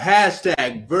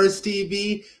Hashtag Verse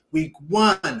TV week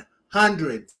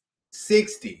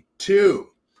 162.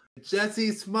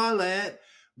 Jussie Smollett,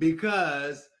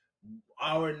 because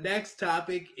our next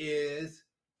topic is,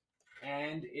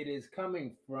 and it is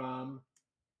coming from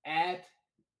at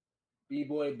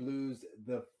B-Boy Blues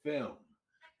the film.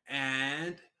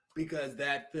 And because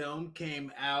that film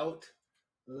came out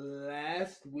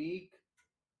last week,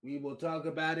 we will talk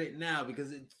about it now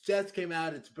because it just came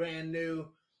out. It's brand new.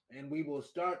 And we will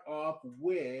start off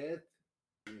with...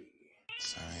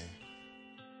 Sorry.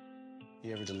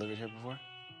 You ever delivered here before?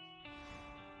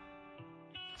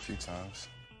 A few times.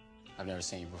 I've never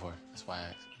seen you before. That's why I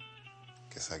asked.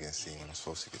 Guess I get seen when I'm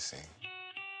supposed to get seen.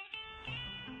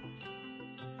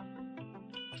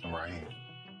 I'm Raheem.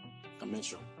 I'm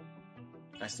Mitchell.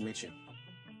 Nice to meet you.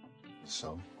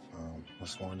 So,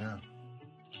 what's going down?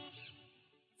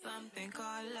 Something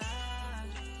called love.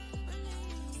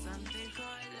 Something called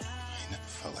love. I ain't never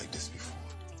felt like this before.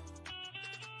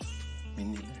 Me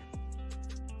neither.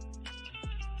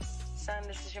 Son,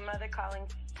 this is your mother calling.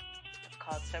 I've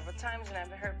called several times and I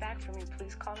haven't heard back from you.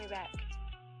 Please call me back.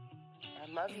 I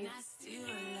love you. And I still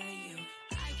love you.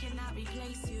 I cannot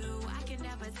replace you. I can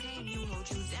never tame you. Hold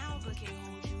you down, but can't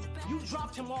hold you back. You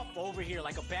dropped him off over here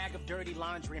like a bag of dirty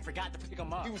laundry and forgot to pick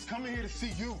him up. He was coming here to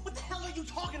see you. What the hell are you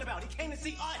talking about? He came to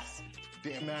see us.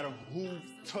 Didn't matter who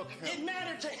took him. It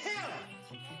mattered to him.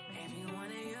 Every one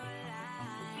of your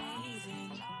lies,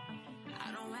 and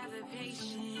I don't have the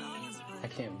patience. I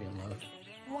can't be in love.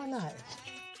 Why not?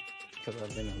 Because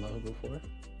I've been in love before.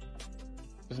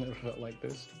 It's never felt like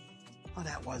this. Oh,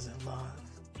 that wasn't love.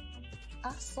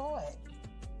 I saw it.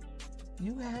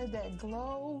 You had that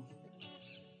glow.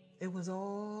 It was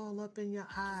all up in your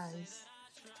eyes.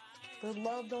 But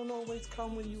love don't always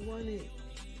come when you want it.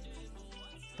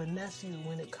 But nephew,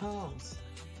 when it comes,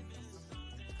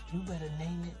 you better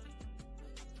name it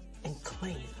and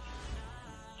claim it.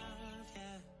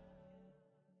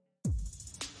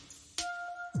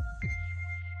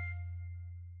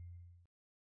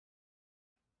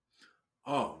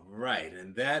 All right,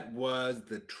 and that was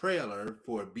the trailer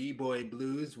for B-Boy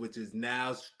Blues, which is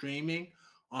now streaming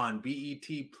on BET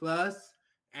Plus.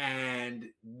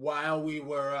 And while we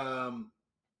were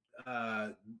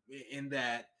in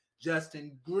that,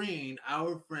 Justin Green,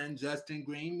 our friend Justin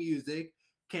Green Music,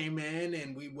 came in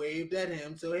and we waved at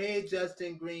him. So, hey,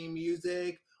 Justin Green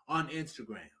Music on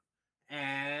Instagram.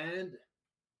 And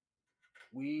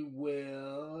we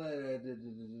will...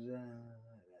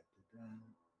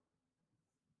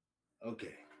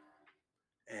 Okay.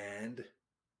 And...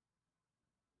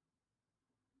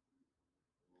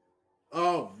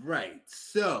 all right.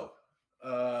 So,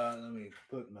 let me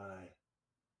put my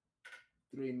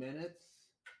 3 minutes.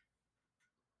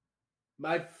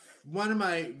 One of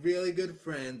my really good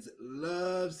friends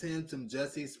loves him some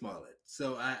Jussie Smollett.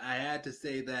 So I had to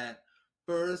say that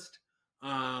first.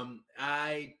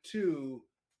 I too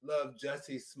love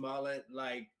Jussie Smollett.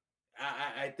 Like,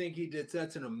 I think he did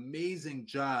such an amazing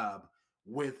job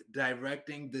with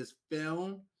directing this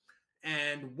film.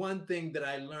 And one thing that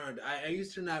I learned, I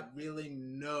used to not really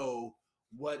know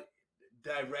what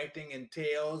directing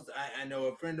entails. I know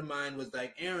a friend of mine was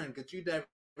like, Aaron, could you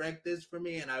direct this for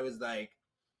me? And I was like,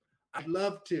 I'd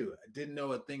love to. I didn't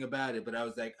know a thing about it, but I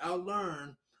was like, I'll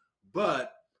learn.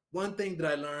 But one thing that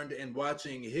I learned in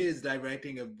watching his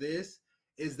directing of this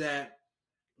is that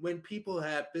when people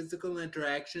have physical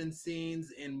interaction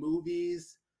scenes in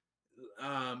movies,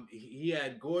 he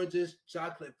had gorgeous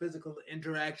chocolate physical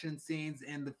interaction scenes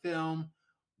in the film,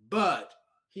 but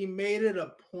he made it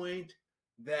a point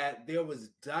that there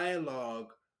was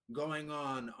dialogue going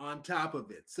on top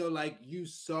of it. So like you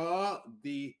saw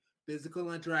the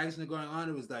physical interaction going on,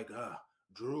 it was like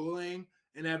drooling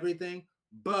and everything,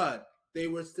 but they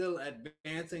were still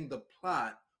advancing the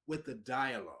plot with the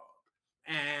dialogue.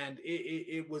 And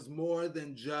it was more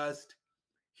than just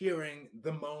hearing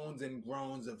the moans and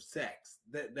groans of sex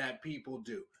that people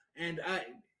do. And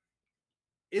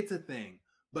it's a thing.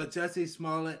 But Jussie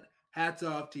Smollett, hats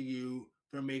off to you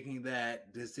for making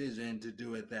that decision to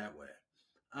do it that way.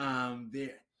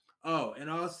 And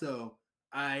also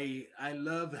I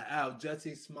love how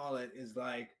Jussie Smollett is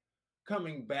like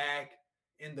coming back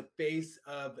in the face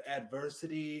of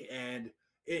adversity, and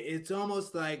it's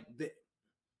almost like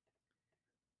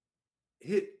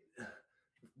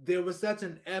there was such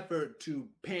an effort to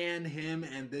pan him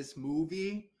and this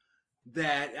movie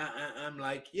that I'm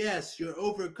like, yes, you're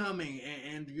overcoming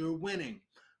and you're winning,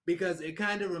 because it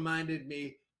kind of reminded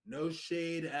me, no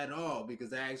shade at all,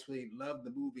 because I actually love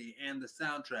the movie and the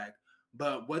soundtrack,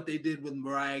 but what they did with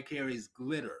Mariah Carey's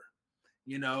Glitter.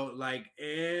 You know, like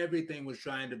everything was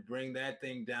trying to bring that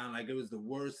thing down. Like it was the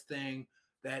worst thing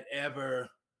that ever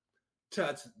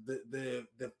touched the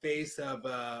face of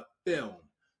film.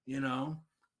 You know,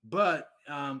 but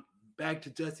back to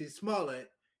Jesse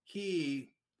Smollett,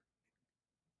 he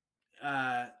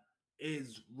uh,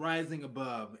 is rising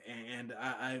above, and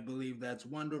I believe that's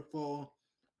wonderful.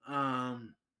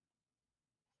 Um,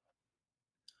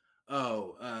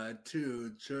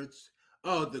 to church.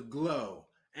 Oh, the glow.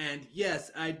 And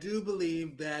yes, I do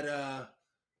believe that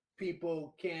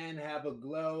people can have a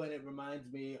glow, and it reminds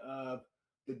me of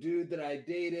the dude that I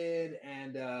dated,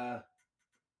 and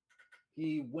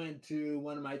he went to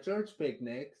one of my church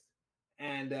picnics,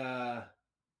 and the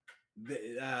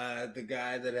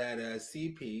guy that had a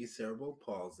CP, cerebral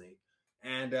palsy,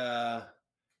 and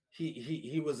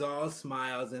he was all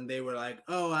smiles, and they were like,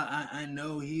 "Oh, I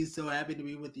know he's so happy to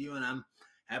be with you, and I'm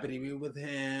happy to be with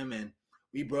him." And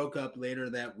we broke up later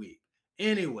that week.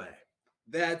 Anyway,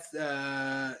 that's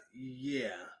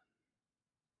yeah.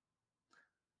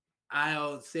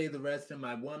 I'll say the rest in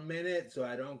my 1 minute so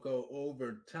I don't go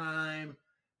over time.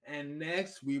 And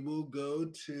next we will go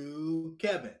to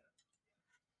Kevin.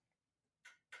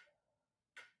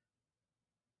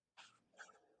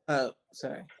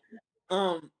 Sorry.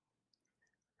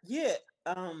 Yeah,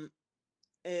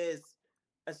 as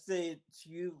I said to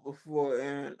you before,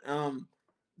 and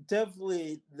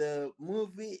definitely the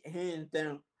movie, hands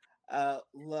down,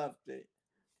 loved it.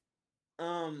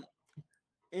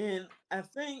 And I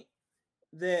think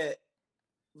that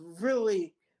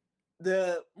really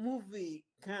the movie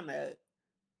kind of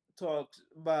talks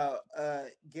about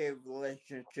gay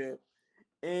relationship,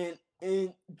 and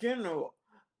in general,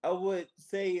 I would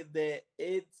say that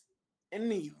it's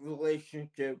any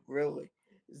relationship really.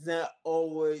 It's not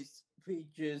always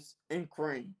peaches and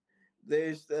cream.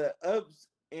 There's the ups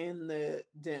and the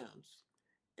downs,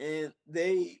 and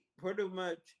they pretty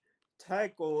much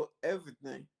tackle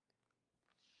everything.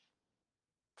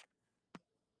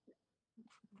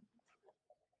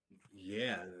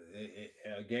 Yeah,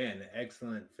 again,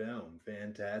 excellent film,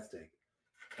 fantastic.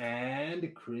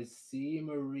 And Chrissy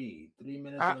Marie, 3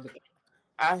 minutes I on the.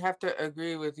 I have to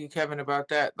agree with you, Kevin, about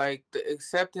that. Like the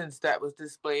acceptance that was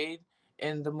displayed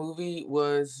in the movie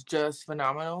was just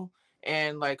phenomenal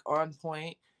and like on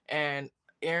point. And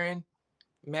Aaron,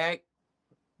 Meg,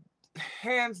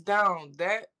 hands down,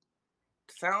 that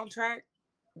soundtrack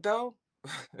though,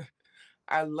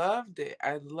 I loved it.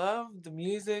 I loved the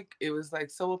music. It was like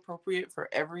so appropriate for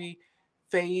every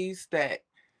phase that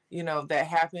that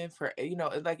happened for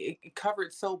like it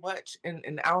covered so much in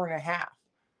an hour and a half,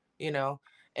 you know,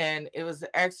 and it was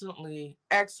excellently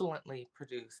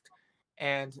produced.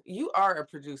 And you are a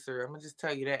producer. I'm gonna just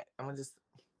tell you that. I'm gonna just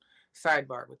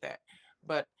sidebar with that.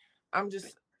 But I'm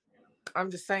just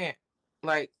I'm just saying,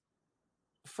 like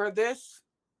for this,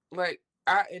 like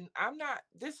I'm not.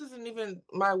 This isn't even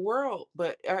my world,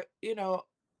 but I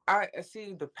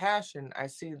see the passion. I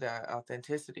see the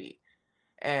authenticity,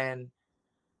 and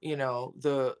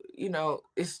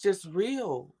it's just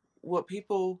real. What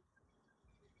people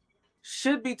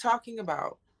should be talking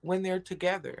about when they're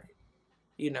together.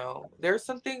 There's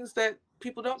some things that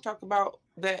people don't talk about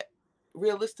that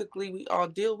realistically we all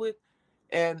deal with,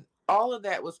 and all of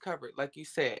that was covered, like you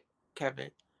said,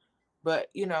 Kevin. But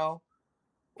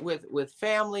with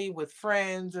family, with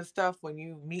friends and stuff, when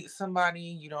you meet somebody,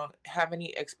 you don't have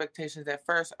any expectations at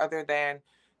first, other than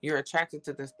you're attracted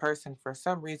to this person for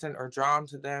some reason or drawn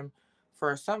to them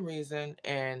for some reason,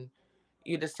 and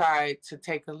you decide to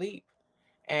take a leap.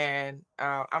 And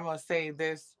I'm gonna say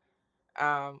this: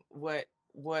 what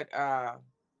uh,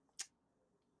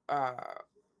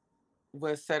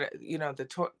 was said,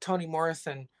 Toni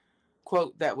Morrison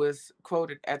quote that was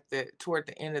quoted at the toward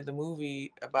the end of the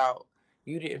movie about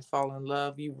you didn't fall in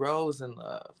love, you rose in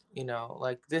love.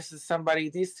 Like this is somebody.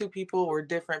 These two people were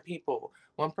different people.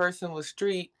 One person was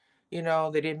street. They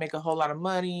didn't make a whole lot of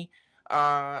money.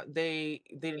 They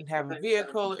didn't have a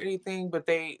vehicle or anything, but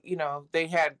they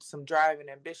had some drive and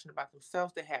ambition about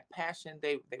themselves. They had passion.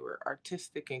 They were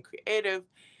artistic and creative,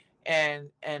 and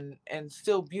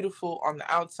still beautiful on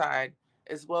the outside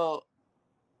as well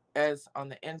as on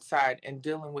the inside, and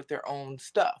dealing with their own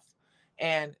stuff.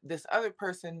 And this other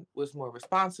person was more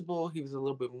responsible. He was a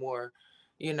little bit more,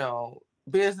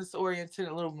 business oriented,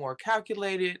 a little more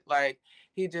calculated. Like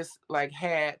he just like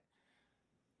had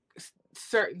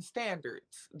certain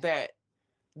standards that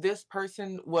this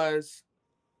person was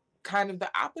kind of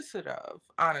the opposite of,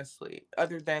 honestly,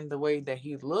 other than the way that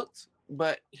he looked.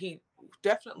 But he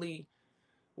definitely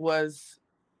was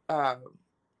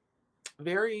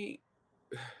very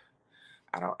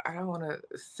I don't want to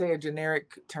say a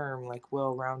generic term like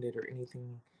well-rounded or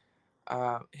anything.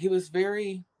 He was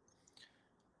very,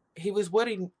 he was what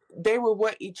he, they were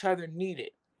what each other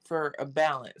needed for a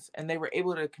balance, and they were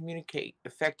able to communicate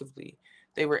effectively.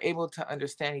 They were able to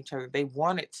understand each other. They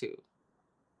wanted to,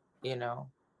 you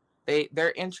know,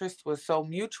 their interest was so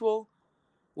mutual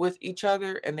with each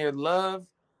other, and their love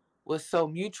was so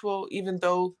mutual, even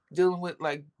though dealing with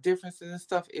like differences and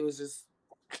stuff. It was just,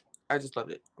 I just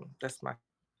loved it. That's my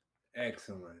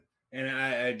Excellent. And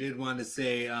I did want to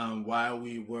say, while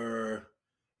we were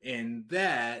in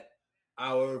that,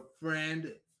 our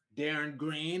friend Darren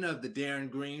Green of the Darren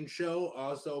Green Show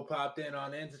also popped in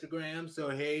on Instagram. So,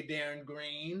 hey, Darren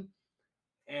Green.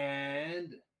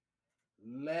 And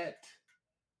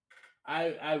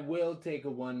I will take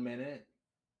a 1 minute.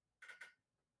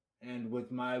 And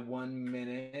with my 1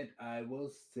 minute, I will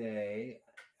say,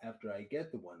 after I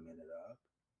get the 1 minute up,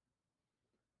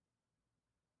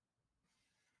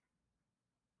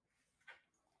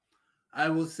 I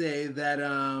will say that,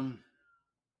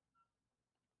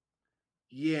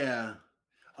 yeah.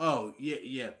 Oh,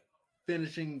 yeah.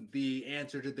 Finishing the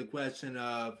answer to the question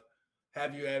of,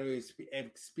 have you ever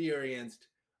experienced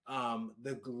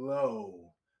the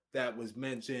glow that was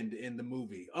mentioned in the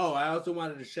movie? Oh, I also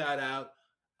wanted to shout out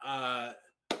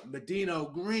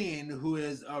Medino Green, who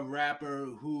is a rapper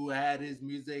who had his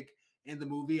music in the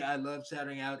movie. I love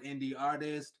shouting out indie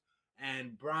artists.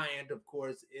 And Bryant, of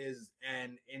course, is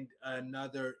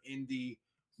another indie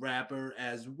rapper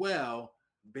as well,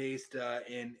 based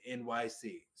in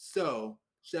NYC. So,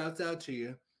 shouts out to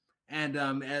you. And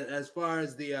as far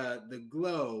as the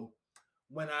glow,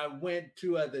 when I went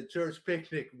to the church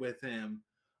picnic with him,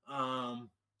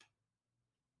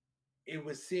 it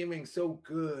was seeming so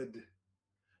good.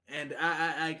 And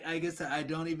I guess I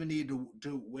don't even need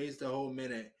to waste a whole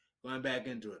minute going back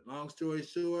into it. Long story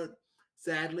short,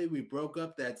 sadly, we broke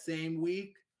up that same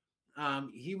week.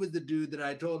 He was the dude that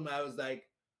I told him, I was like,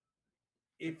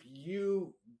 if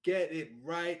you get it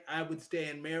right, I would stay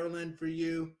in Maryland for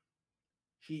you.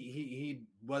 He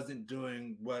wasn't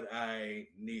doing what I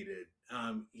needed.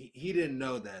 He didn't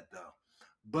know that though.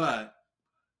 But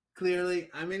clearly,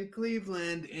 I'm in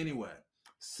Cleveland anyway.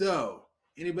 So,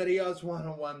 anybody else want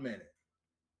a 1 minute?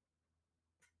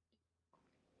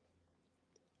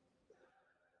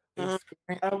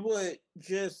 I would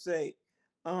just say,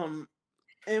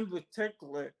 in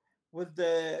particular, with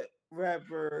the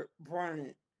rapper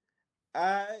Bryant,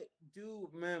 I do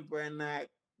remember, and I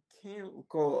can't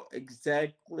recall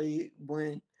exactly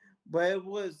when, but it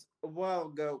was a while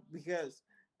ago because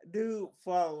I do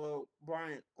follow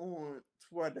Bryant on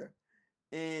Twitter,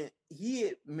 and he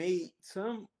had made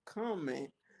some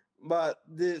comment about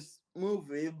this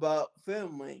movie, about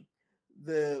filming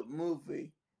the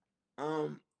movie.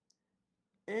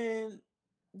 And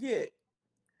yeah,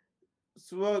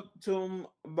 spoke to him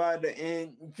about it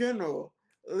in general,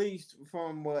 at least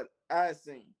from what I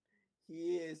seen.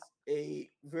 He is a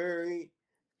very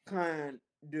kind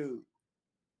dude.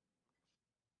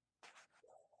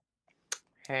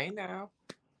 hey now.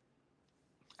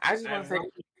 I just want to say,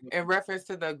 in reference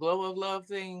to the glow of love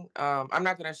thing, I'm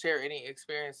not going to share any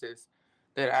experiences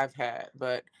that I've had,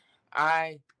 but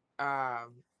I,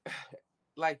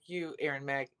 like you, Aaron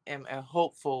Mack, am a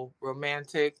hopeful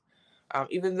romantic.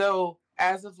 Even though,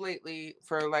 as of lately,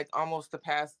 for like almost the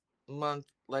past month,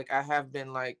 like I have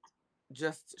been like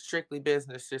just strictly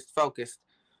business, just focused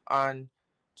on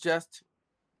just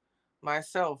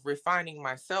myself, refining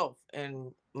myself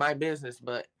and my business,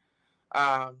 but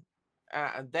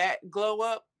that glow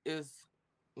up is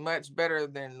much better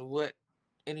than what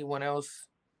anyone else,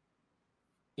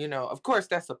 of course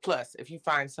that's a plus if you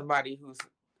find somebody who's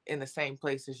in the same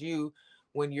place as you,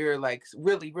 when you're like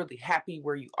really really happy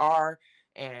where you are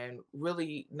and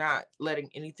really not letting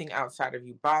anything outside of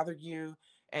you bother you,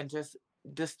 and just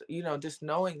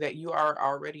knowing that you are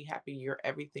already happy, you're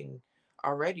everything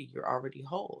already, you're already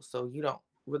whole, so you don't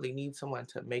really need someone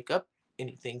to make up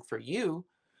anything for you.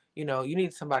 You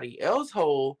need somebody else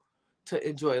whole to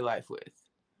enjoy life with.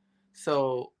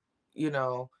 So,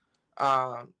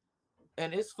 and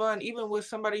it's fun even with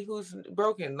somebody who's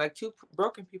broken. Like two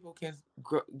broken people can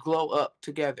glow up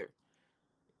together.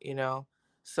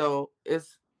 So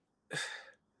it's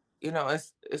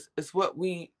it's what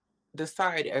we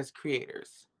decide as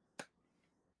creators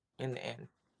in the end.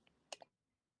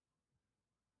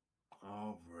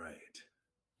 All right.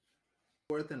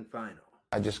 Fourth and final.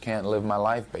 I just can't live my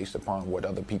life based upon what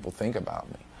other people think about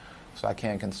me. So I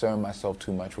can't concern myself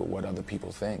too much with what other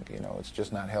people think. It's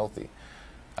just not healthy.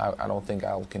 I don't think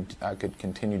I could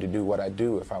continue to do what I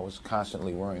do if I was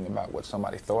constantly worrying about what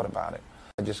somebody thought about it.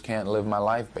 I just can't live my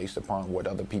life based upon what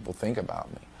other people think about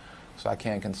me. So I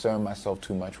can't concern myself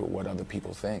too much with what other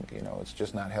people think. You know, it's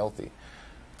just not healthy.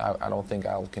 I don't think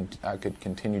I could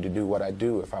continue to do what I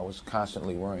do if I was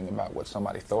constantly worrying about what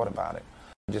somebody thought about it.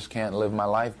 I just can't live my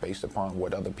life based upon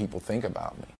what other people think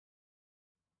about me.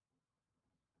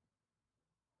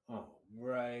 All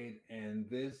right, and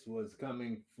this was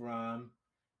coming from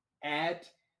at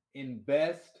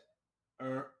Invest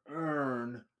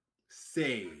Earn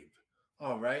Save.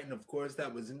 All right, and of course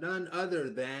that was none other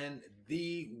than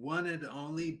the one and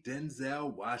only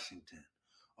Denzel Washington.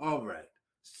 All right,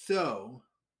 so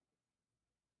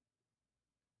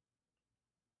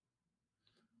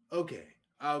okay,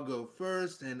 I'll go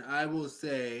first, and I will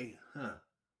say,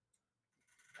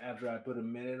 after I put a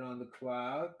minute on the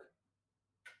clock,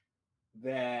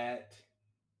 that,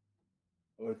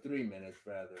 or 3 minutes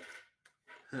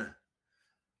rather.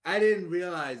 I didn't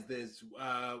realize this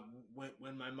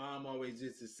when my mom always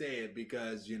used to say it,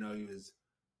 because, you know, he was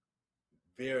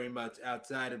very much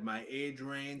outside of my age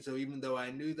range. So even though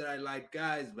I knew that I liked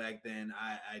guys back then,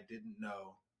 I didn't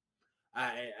know.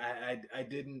 I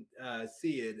didn't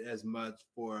see it as much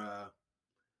for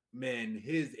men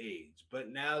his age. But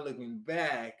now looking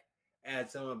back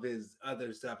at some of his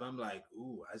other stuff, I'm like,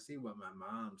 ooh, I see what my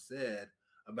mom said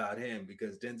about him,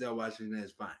 because Denzel Washington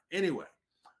is fine. Anyway,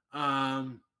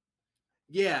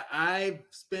 yeah, I've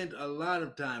spent a lot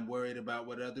of time worried about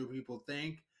what other people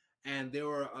think, and there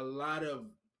were a lot of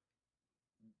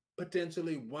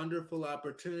potentially wonderful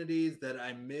opportunities that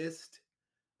I missed,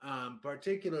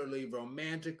 particularly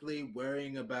romantically,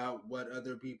 worrying about what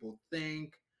other people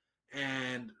think.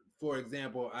 And for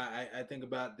example, I think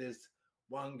about this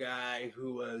one guy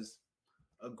who was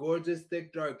a gorgeous,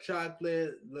 thick, dark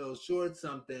chocolate, little short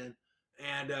something,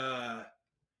 and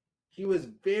he was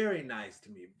very nice to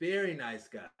me, very nice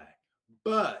guy.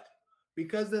 But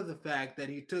because of the fact that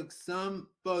he took some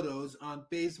photos on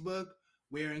Facebook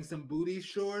wearing some booty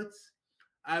shorts,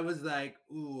 I was like,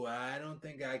 ooh, I don't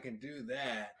think I can do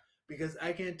that, because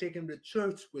I can't take him to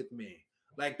church with me.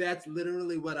 Like, that's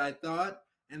literally what I thought.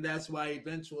 And that's why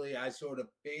eventually I sort of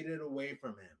faded away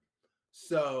from him.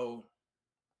 So,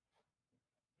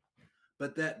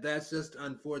 but that's just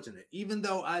unfortunate. Even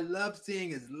though I love seeing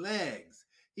his legs,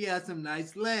 he has some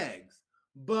nice legs.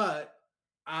 But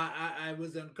I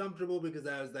was uncomfortable because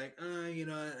I was like, you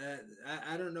know,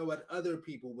 I don't know what other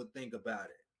people would think about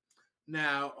it.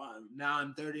 Now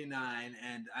I'm 39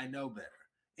 and I know better.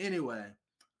 Anyway,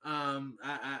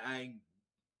 I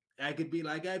could be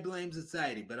like, I blame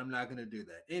society, but I'm not going to do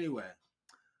that. Anyway,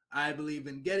 I believe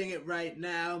in getting it right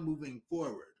now, moving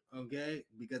forward, okay?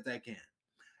 Because I can.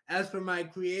 As for my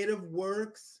creative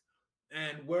works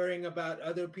and worrying about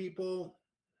other people,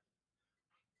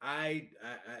 I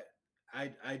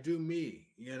do me,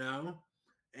 you know?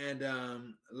 And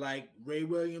like Ray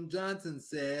William Johnson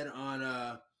said on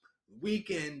a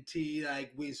weekend tea,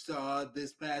 like we saw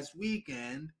this past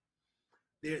weekend,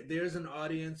 there's an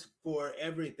audience for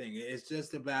everything. It's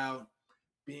just about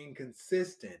being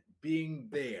consistent, being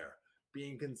there,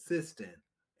 being consistent,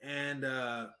 and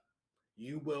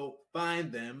you will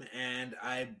find them. And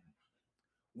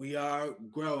we are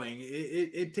growing.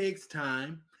 It takes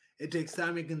time. It takes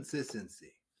time and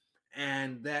consistency,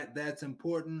 and that's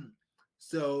important.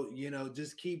 So, you know,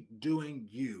 just keep doing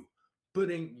you,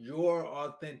 putting your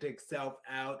authentic self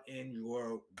out in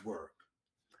your work.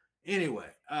 Anyway,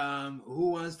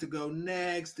 who wants to go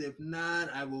next? If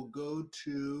not, I will go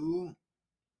to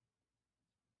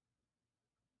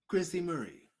Chrissy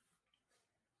Marie.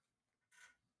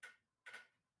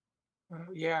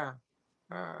 Yeah,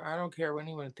 I don't care what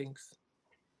anyone thinks,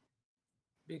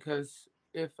 because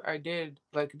if I did,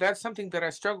 like, that's something that I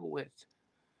struggled with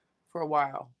for a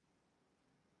while.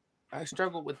 I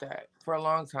struggled with that for a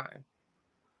long time,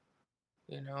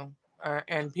 you know,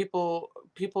 and people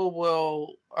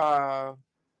will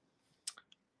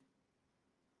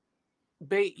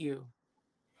bait you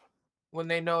when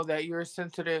they know that you're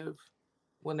sensitive,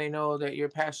 when they know that you're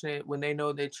passionate, when they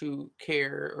know that you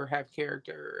care or have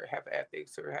character or have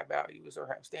ethics or have values or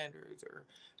have standards or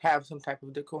have some type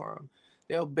of decorum.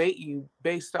 They'll bait you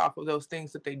based off of those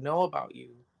things that they know about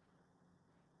you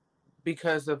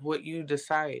because of what you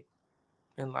decide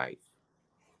in life,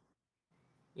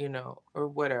 you know, or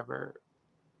whatever.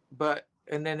 But,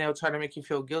 and then they'll try to make you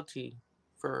feel guilty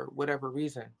for whatever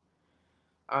reason.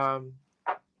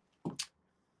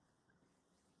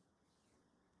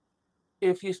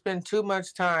 If you spend too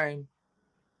much time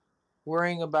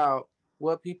worrying about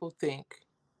what people think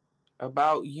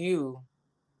about you,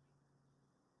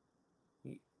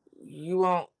 you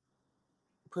won't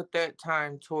put that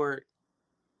time toward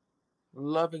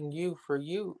loving you for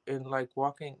you and like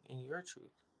walking in your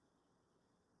truth.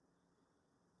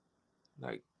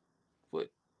 Like, what?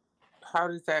 How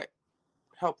does that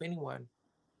help anyone?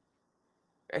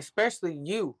 Especially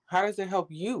you. How does it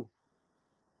help you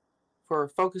for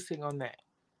focusing on that?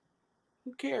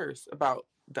 Who cares about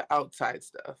the outside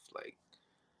stuff? Like,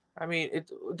 I mean,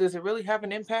 does it really have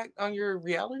an impact on your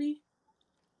reality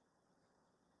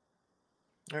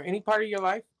or any part of your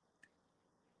life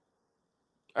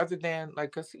other than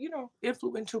like, cause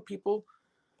influential people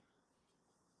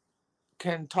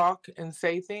can talk and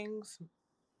say things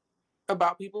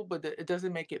about people, but it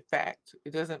doesn't make it fact.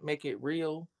 It doesn't make it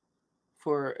real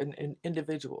for an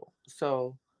individual.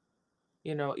 So,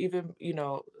 even,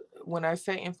 when I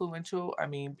say influential, I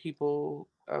mean people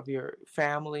of your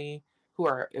family who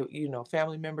are,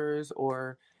 family members,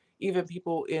 or even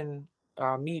people in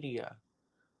media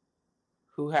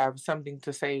who have something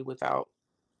to say without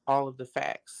all of the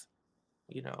facts,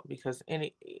 because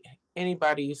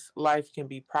anybody's life can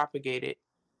be propagated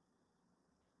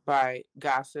by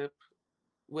gossip,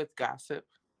 with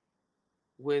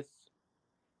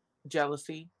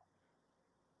jealousy,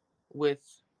 with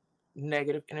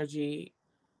negative energy,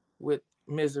 with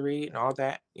misery and all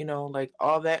that. Like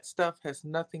all that stuff has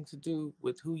nothing to do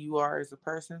with who you are as a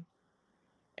person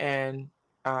and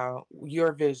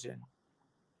your vision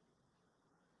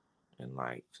in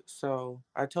life. So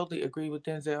I totally agree with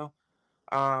Denzel.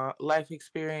 Life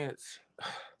experience.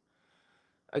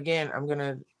 Again, I'm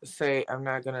gonna say I'm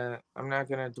not gonna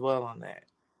dwell on that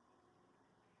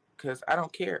because I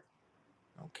don't care.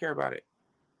 I don't care about it.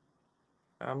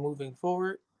 I'm moving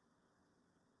forward,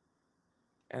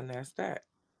 and that's that.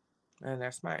 And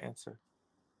that's my answer.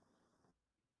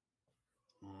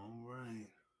 All right.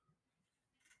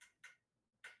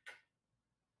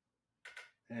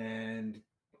 And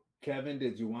Kevin,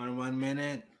 did you want 1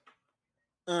 minute?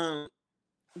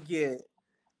 Yeah.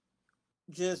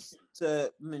 Just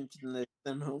to mention this,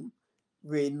 and I'm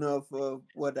reading off of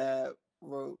what I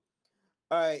wrote.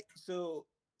 All right, so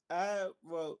I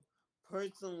wrote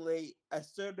personally.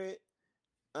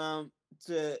 Um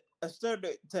I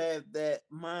started to have that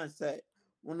mindset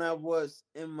when I was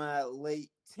in my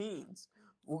late teens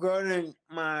regarding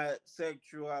my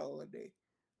sexuality.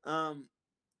 Um,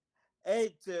 I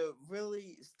had to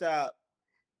really stop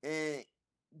and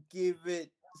give it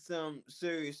some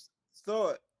serious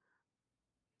thought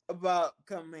about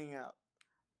coming out.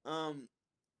 Um,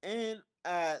 and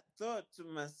I thought to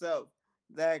myself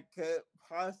that I could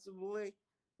possibly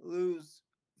lose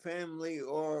family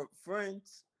or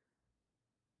friends.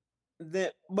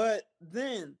 But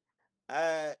then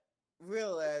I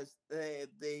realized that if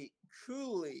they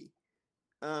truly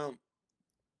um,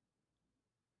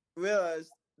 realized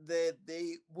that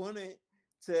they wanted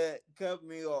to cut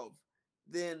me off,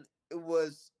 then it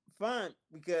was fine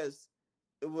because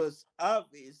it was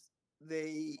obvious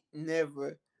they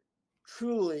never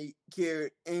truly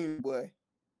cared anyway.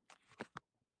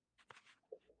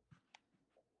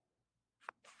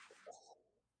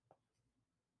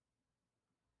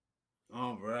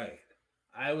 All right.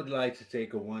 I would like to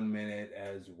take a 1 minute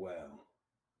as well.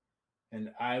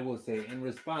 And I will say, in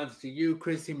response to you,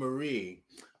 Chrissy Marie,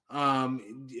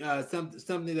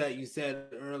 something that you said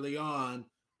early on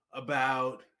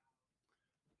about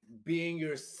being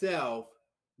yourself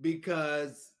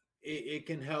because it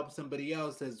can help somebody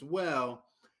else as well.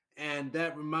 And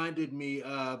that reminded me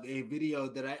of a video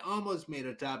that I almost made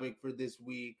a topic for this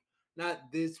week.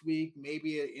 Not this week,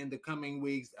 maybe in the coming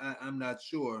weeks. I'm not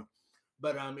sure.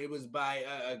 But it was by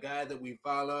a guy that we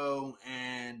follow,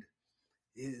 and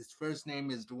his first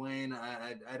name is Dwayne.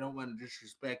 I don't want to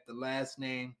disrespect the last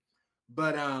name,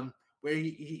 but where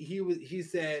he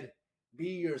said, "Be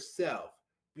yourself,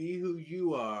 be who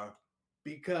you are,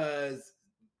 because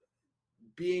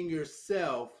being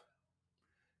yourself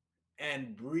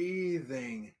and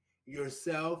breathing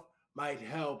yourself might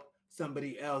help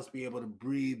somebody else be able to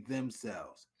breathe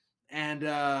themselves." And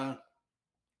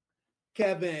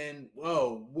Kevin,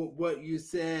 whoa, what you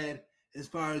said as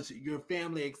far as your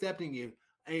family accepting you,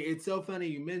 it's so funny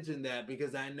you mentioned that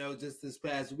because I know just this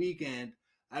past weekend,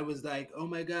 I was like, oh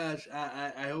my gosh,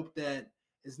 I hope that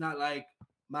it's not like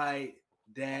my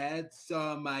dad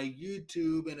saw my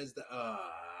YouTube and it's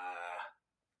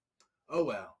oh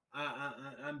well,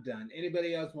 I'm done.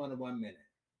 Anybody else want a 1 minute?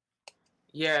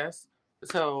 Yes.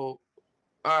 So,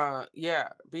 yeah,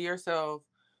 be yourself.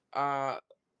 Uh,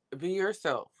 be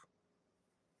yourself.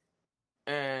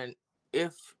 And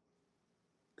if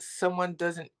someone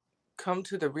doesn't come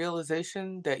to the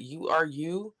realization that you are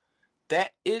you,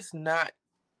 that is not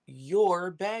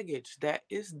your baggage. That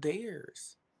is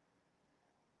theirs.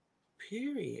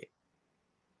 Period.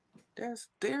 That's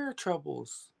their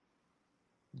troubles.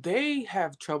 They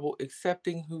have trouble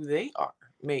accepting who they are,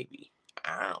 maybe.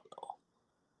 I don't know.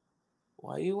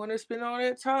 Why you want to spend all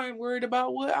that time worried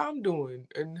about what I'm doing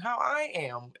and how I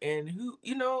am and who,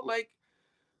 like,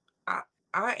 I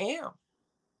I am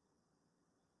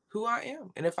who I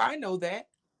am. And if I know that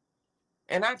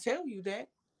and I tell you that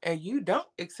and you don't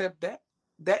accept that,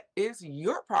 that is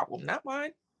your problem, not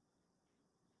mine.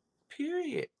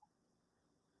 Period.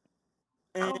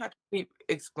 I And don't have to keep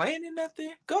explaining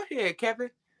nothing. Go ahead, Kevin.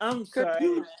 I'm 'Cause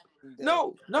sorry.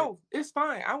 no, it's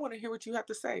fine. I want to hear what you have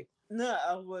to say. No,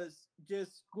 I was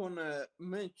just gonna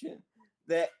mention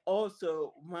that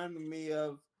also reminded me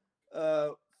of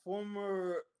a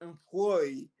former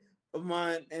employee of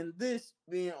mine, and this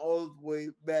being all the way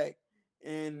back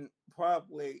in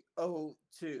probably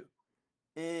 '02.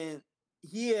 And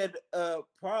he had a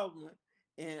problem,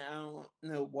 and I don't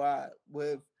know why,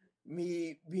 with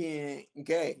me being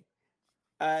gay.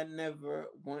 I never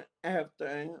went after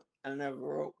him. I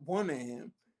never wanted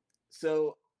him.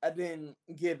 So I didn't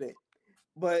get it.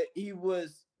 But he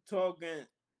was talking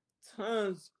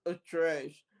tons of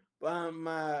trash behind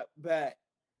my back.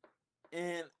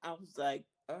 And I was like,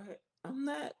 all right, I'm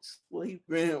not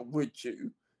sleeping with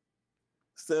you.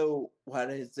 So why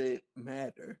does it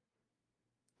matter?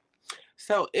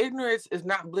 So ignorance is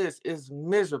not bliss, it's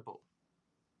miserable.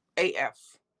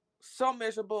 AF. So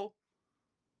miserable.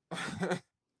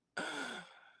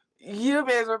 You're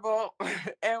miserable.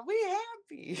 And we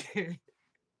happy.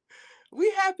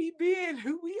 We happy being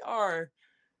who we are.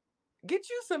 Get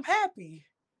you some happy.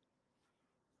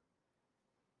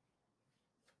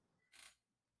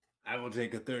 I will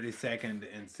take a 30-second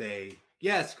and say,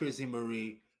 yes, Chrissy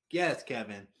Marie, yes,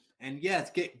 Kevin, and yes,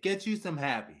 get you some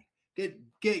happy. Get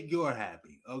your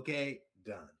happy, okay?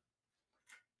 Done.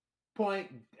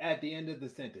 Point at the end of the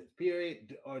sentence,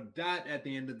 period, or dot at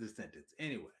the end of the sentence.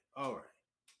 Anyway, all right.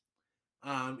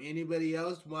 Anybody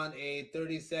else want a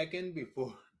 30-second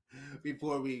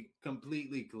before we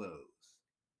completely close?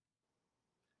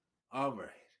 All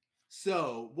right.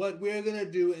 So what we're gonna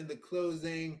do in the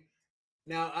closing.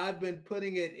 Now, I've been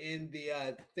putting it in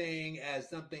the thing as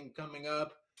something coming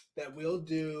up that we'll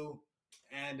do,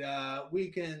 and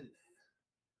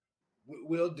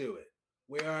we'll do it.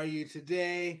 Where are you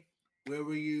today? Where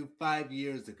were you 5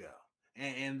 years ago?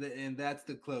 And that's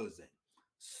the closing.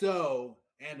 So,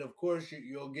 and of course,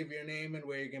 you'll give your name and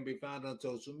where you can be found on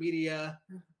social media.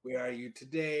 Where are you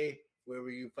today? Where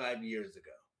were you 5 years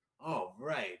ago? All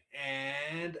right,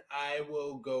 and I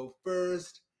will go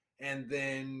first, and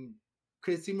then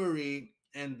Chrissy Marie,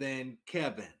 and then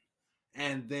Kevin,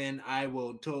 and then I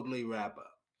will totally wrap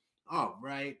up. All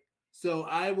right. So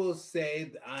I will say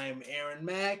that I'm Aaron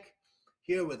Mack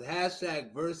here with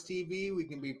hashtag Verse TV. We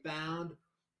can be found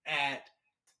at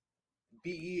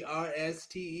BERSTEAV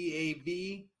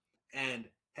and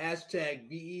hashtag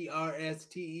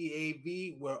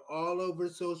BERSTEAV. We're all over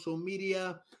social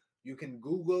media. You can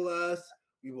Google us.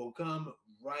 We will come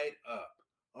right up.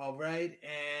 All right.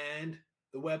 And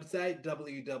the website,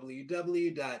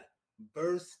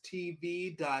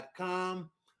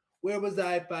 www.versetv.com. Where was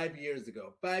I 5 years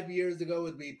ago? 5 years ago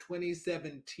would be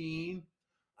 2017.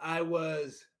 I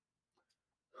was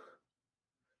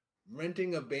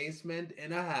renting a basement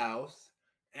in a house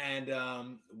and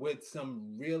with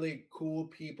some really cool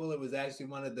people. It was actually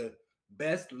one of the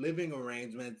best living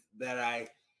arrangements that I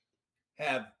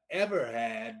have ever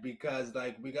had because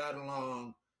like we got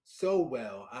along so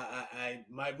well.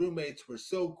 My roommates were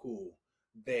so cool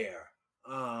there.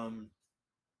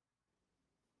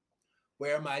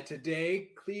 Where am I today?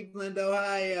 Cleveland,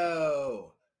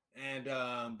 Ohio. And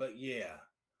but yeah,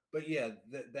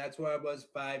 that's where I was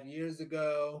 5 years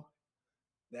ago.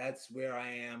 That's where I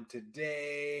am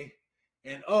today.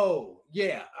 And oh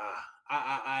yeah,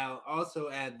 I'll also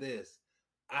add this.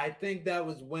 I think that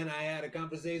was when I had a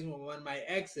conversation with one of my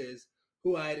exes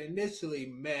who I had initially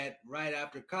met right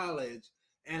after college.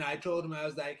 And I told him, I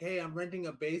was like, hey, I'm renting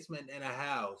a basement in a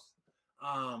house.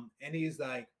 And he's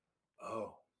like,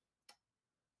 oh,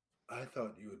 I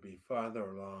thought you would be farther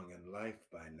along in life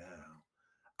by now.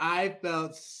 I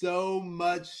felt so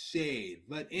much shade.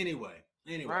 But anyway.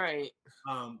 Right.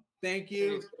 Thank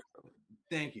you.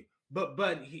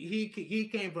 But he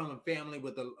came from a family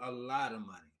with a lot of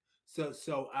money. So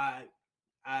I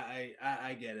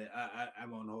get it. I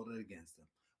won't hold it against him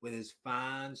with his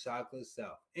fine chocolate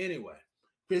self. Anyway,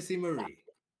 Chrissy Marie.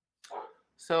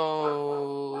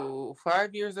 So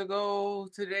 5 years ago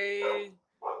today,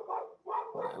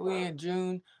 we in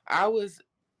June. I was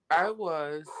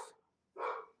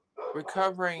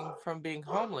recovering from being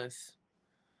homeless.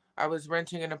 I was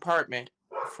renting an apartment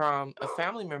from a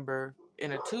family member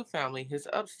in a 2-family, his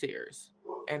upstairs,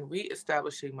 and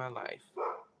reestablishing my life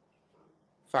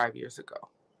 5 years ago.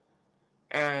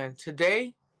 And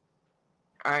today,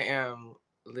 I am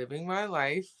living my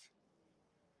life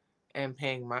and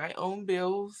paying my own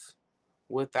bills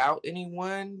without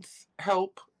anyone's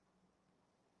help.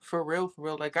 For real.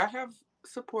 Like, I have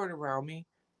support around me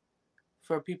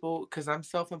for people because I'm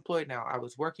self-employed now. I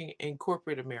was working in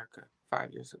corporate America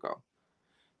 5 years ago,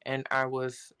 and I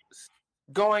was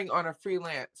going on a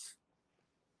freelance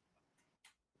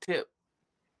tip,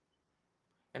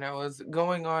 and I was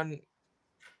going on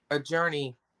a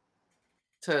journey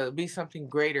to be something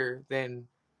greater than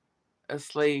a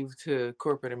slave to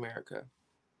corporate America.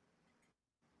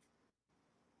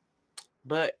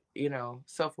 But,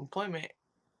 self-employment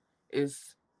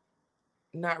is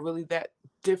not really that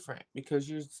different because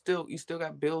you still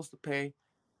got bills to pay,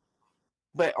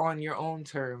 but on your own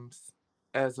terms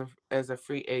as a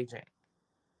free agent.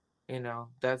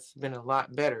 That's been a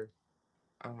lot better.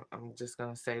 I'm just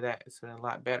gonna say that it's been a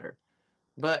lot better.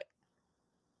 But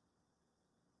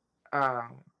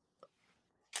um,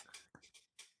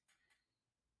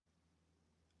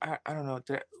 I don't know.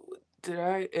 Did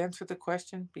I answer the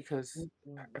question? Because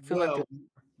I feel like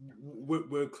Well,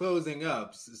 we're closing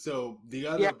up. So the yeah,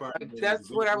 other part is that's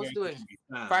what I where was doing can be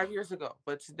found. 5 years ago.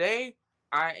 But today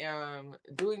I am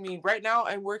doing me right now.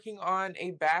 I'm working on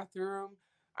a bathroom.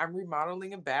 I'm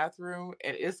remodeling a bathroom,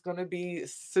 and it's gonna be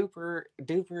super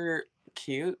duper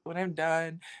cute when I'm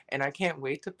done. And I can't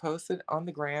wait to post it on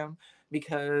the gram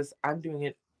because I'm doing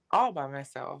it all by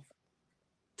myself.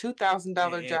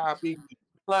 $2,000 And job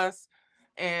plus,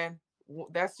 and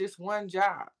that's just one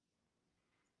job.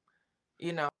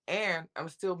 And I'm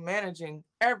still managing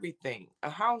everything, a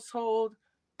household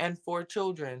and 4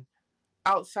 children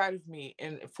outside of me,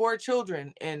 and 4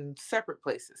 children in separate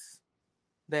places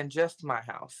than just my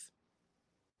house.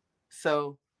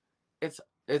 So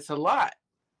it's a lot,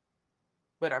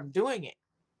 but I'm doing it,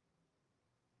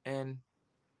 and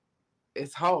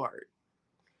it's hard.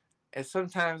 And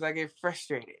sometimes I get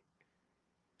frustrated.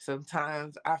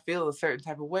 Sometimes I feel a certain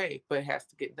type of way, but it has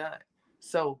to get done.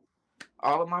 So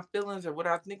all of my feelings or what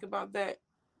I think about that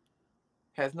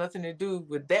has nothing to do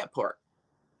with that part.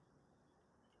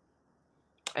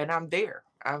 And I'm there.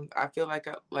 I feel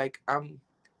like I'm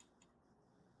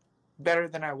better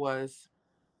than I was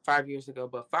 5 years ago.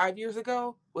 But 5 years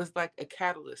ago was like a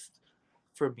catalyst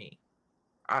for me,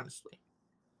 honestly.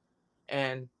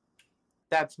 And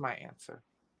that's my answer.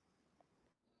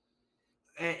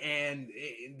 And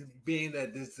being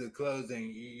that this is a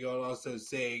closing, you'll also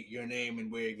say your name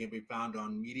and where you can be found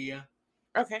on media.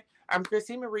 Okay. I'm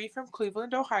Chrissy Marie from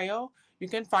Cleveland, Ohio. You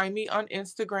can find me on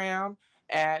Instagram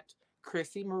at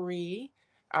Chrissy Marie,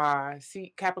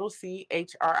 capital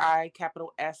CHRI,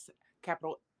 capital S,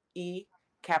 capital E,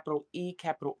 capital E,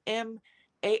 capital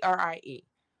MARIE,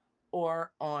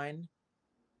 or on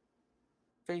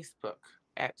Facebook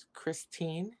at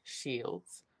Christine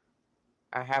Shields.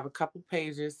 I have a couple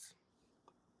pages,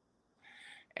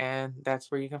 and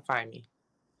that's where you can find me.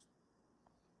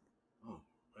 Oh,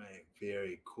 right.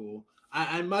 Very cool.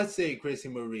 I must say, Chrissy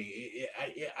Marie,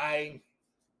 I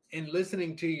in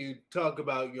listening to you talk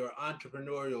about your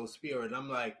entrepreneurial spirit, I'm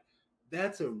like,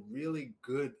 that's a really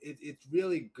good. It's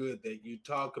really good that you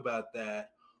talk about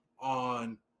that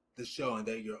on the show and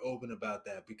that you're open about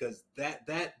that because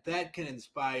that can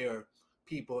inspire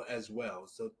people as well.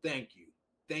 So thank you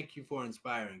for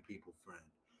inspiring people, friend.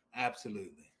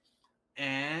 Absolutely.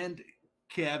 And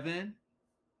Kevin,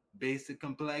 Basic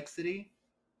Complexity,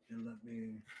 and let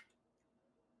me.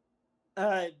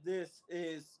 This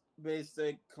is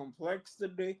Basic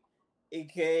Complexity,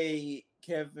 aka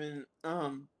Kevin.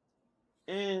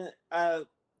 And I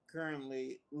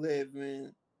currently live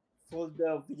in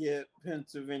Philadelphia,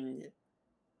 Pennsylvania.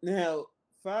 Now,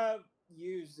 5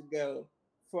 years ago,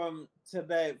 from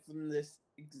today, from this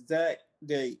exact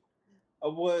date, I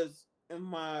was in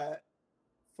my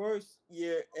first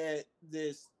year at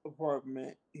this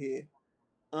apartment here.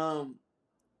 Um,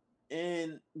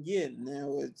 and yeah,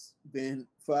 now it's been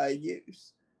 5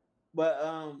 years. But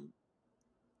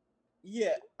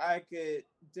yeah, I could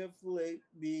definitely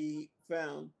be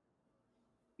found.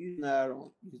 I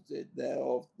don't use it that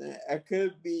often. I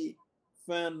could be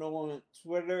found on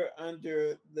Twitter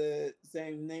under the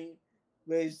same name,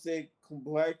 Basic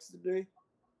Complexity.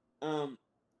 Um,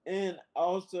 and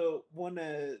also want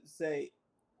to say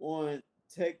on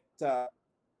TikTok,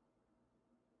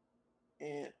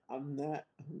 and I'm not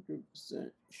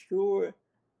 100% sure,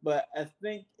 but I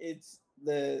think it's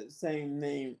the same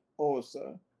name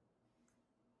also.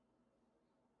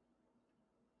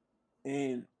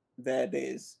 And that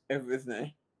is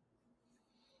everything.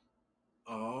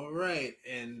 All right.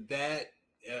 And that,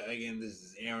 again, this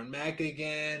is Aaron Mack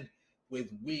again with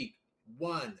week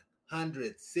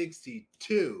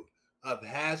 162 of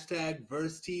hashtag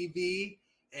Verse TV.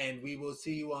 And we will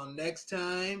see you all next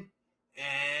time.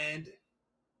 And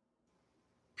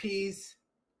peace,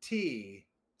 tea.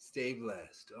 Stay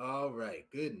blessed. All right.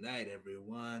 Good night,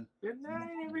 everyone. Good night,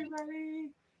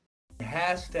 everybody.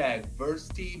 Hashtag Verse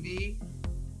TV.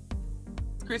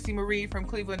 Chrissy Marie from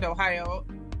Cleveland, Ohio.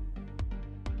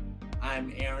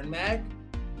 I'm Aaron Mack.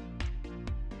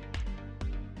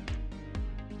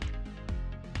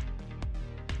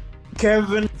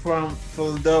 Kevin from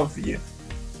Philadelphia.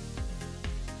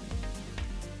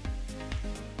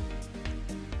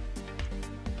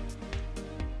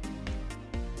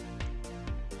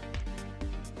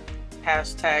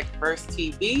 Hashtag Verse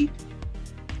TV.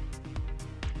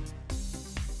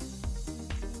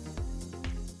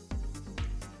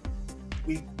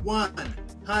 Week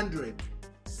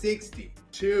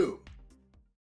 162.